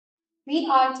We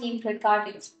are Team Grid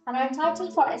Guardians, and our title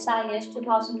for SIS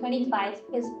 2025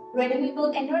 is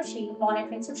Renewable Energy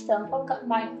Monitoring System for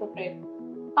Microgrid.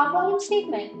 Our problem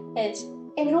statement is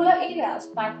in rural areas,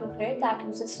 microgrid that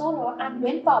uses solar and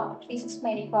wind power faces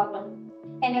many problems.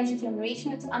 Energy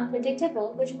generation is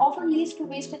unpredictable, which often leads to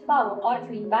wasted power or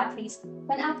drained batteries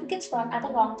when applicants run at the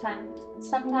wrong time.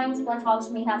 Sometimes one house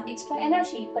may have extra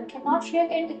energy but cannot share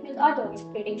it with others,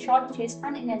 creating shortages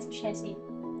and inefficiency.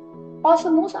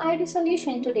 Also, most IoT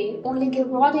solutions today only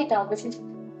give raw data, which is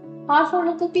hard for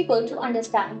local people to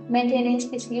understand. Maintenance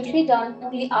is usually done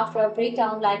only after a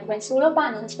breakdown, like when solar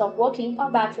panels stop working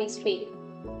or batteries fail.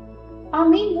 Our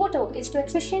main motto is to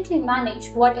efficiently manage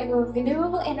whatever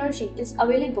renewable energy is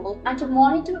available and to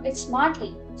monitor it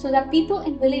smartly so that people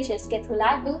in villages get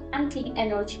reliable and clean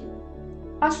energy.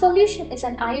 Our solution is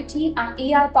an IoT and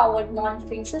AI powered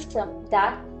monitoring system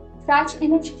that tracks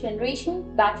energy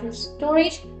generation, battery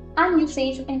storage, and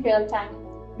usage in real time,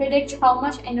 predicts how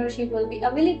much energy will be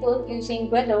available using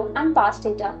weather and past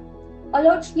data,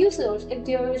 alerts users if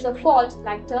there is a fault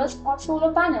like dust or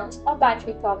solar panels or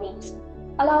battery problems,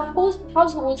 allows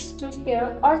households to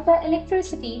share or sell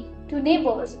electricity to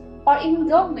neighbors or even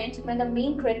government when the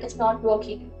main grid is not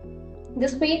working.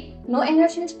 This way, no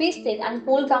energy is wasted and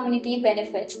whole community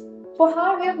benefits. For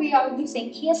hardware, we are using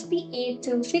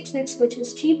ESP8266, which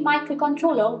is cheap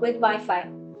microcontroller with Wi-Fi.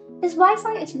 If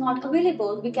Wi-Fi is not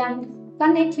available, we can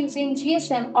connect using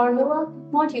GSM or LoRa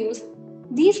modules.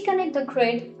 These connect the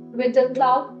grid with the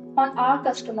cloud on our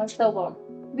customer server.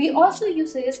 We also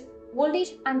use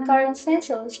voltage and current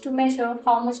sensors to measure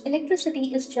how much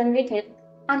electricity is generated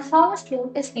and how much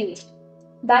load is used.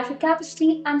 Battery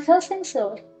capacity and health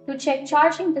sensors to check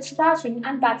charging, discharging,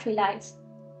 and battery life.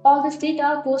 All this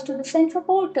data goes to the central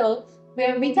portal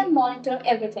where we can monitor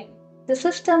everything. The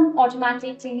system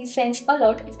automatically sends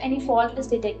alert if any fault is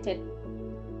detected.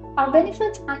 Our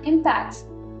benefits and impacts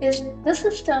is the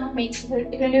system makes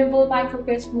renewable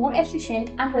microgrids more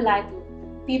efficient and reliable.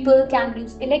 People can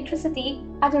use electricity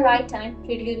at the right time,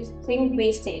 reducing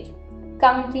wastage.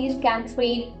 Communities can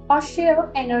trade or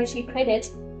share energy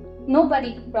credits.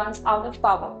 Nobody runs out of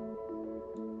power.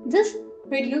 This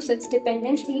reduces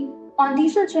dependency on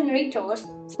diesel generators,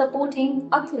 supporting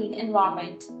a clean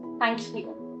environment. Thank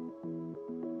you.